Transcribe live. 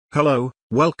Hello,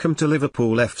 welcome to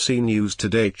Liverpoolfc News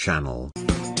Today channel.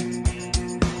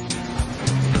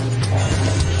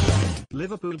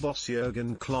 Liverpool boss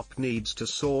Jurgen Klopp needs to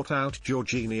sort out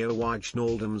Georginio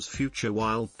Wijnaldum's future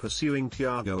while pursuing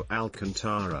Thiago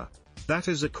Alcantara. That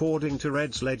is according to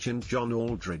Reds legend John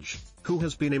Aldridge, who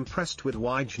has been impressed with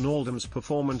Wijnaldum's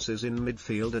performances in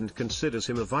midfield and considers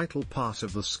him a vital part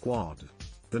of the squad.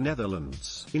 The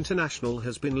Netherlands international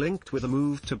has been linked with a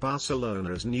move to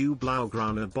Barcelona as new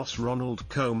Blaugrana boss Ronald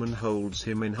Koeman holds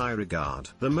him in high regard.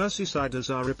 The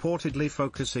Merseysiders are reportedly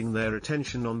focusing their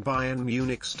attention on Bayern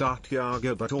Munich star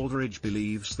Thiago, but Aldridge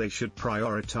believes they should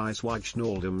prioritise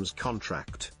Wijnaldum's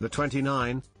contract. The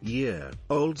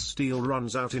 29-year-old Steel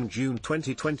runs out in June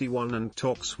 2021 and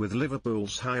talks with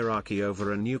Liverpool's hierarchy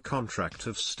over a new contract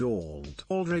have stalled.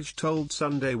 Aldridge told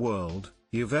Sunday World,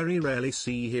 "You very rarely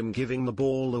see him giving the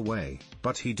ball away,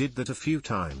 but he did that a few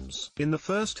times in the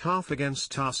first half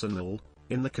against Arsenal,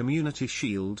 in the Community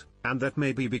Shield, and that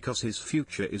may be because his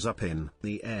future is up in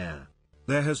the air."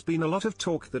 There has been a lot of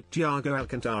talk that Thiago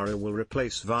Alcantara will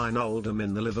replace Wijnaldum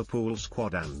in the Liverpool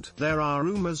squad, and there are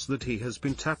rumours that he has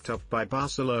been tapped up by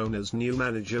Barcelona's new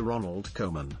manager Ronald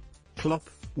Koeman. Klopp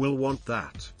will want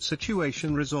that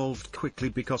situation resolved quickly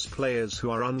because players who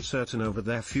are uncertain over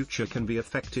their future can be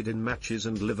affected in matches,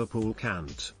 and Liverpool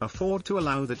can't afford to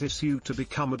allow that issue to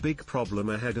become a big problem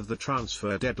ahead of the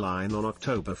transfer deadline on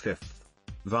October 5th.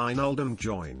 Wijnaldum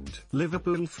joined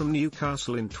Liverpool from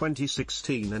Newcastle in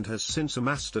 2016 and has since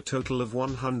amassed a total of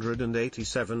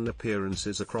 187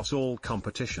 appearances across all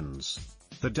competitions.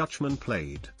 The Dutchman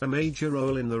played a major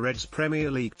role in the Reds' Premier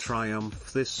League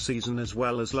triumph this season as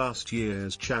well as last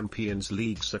year's Champions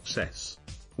League success.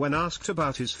 When asked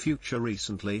about his future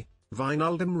recently,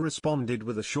 Wijnaldum responded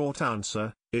with a short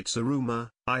answer, "It's a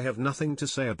rumour, I have nothing to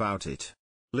say about it."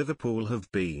 Liverpool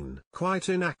have been quite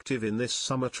inactive in this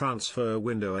summer transfer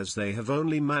window as they have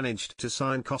only managed to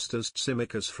sign Kostas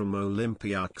Tsimikas from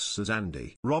Olympiacos as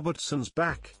Andy Robertson's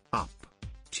back up.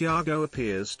 Thiago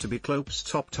appears to be Klopp's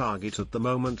top target at the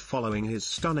moment following his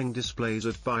stunning displays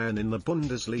at Bayern in the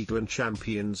Bundesliga and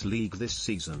Champions League this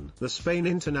season. The Spain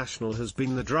international has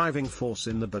been the driving force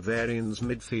in the Bavarians'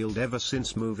 midfield ever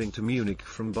since moving to Munich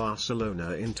from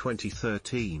Barcelona in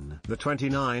 2013. The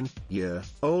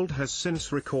 29-year-old has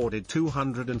since recorded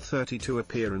 232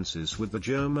 appearances with the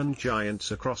German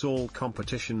Giants across all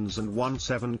competitions and won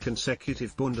 7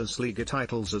 consecutive Bundesliga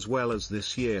titles as well as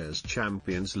this year's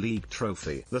Champions League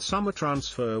trophy. The summer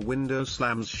transfer window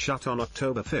slams shut on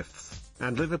October 5th,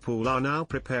 and Liverpool are now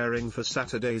preparing for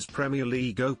Saturday's Premier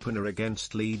League opener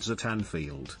against Leeds at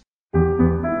Anfield.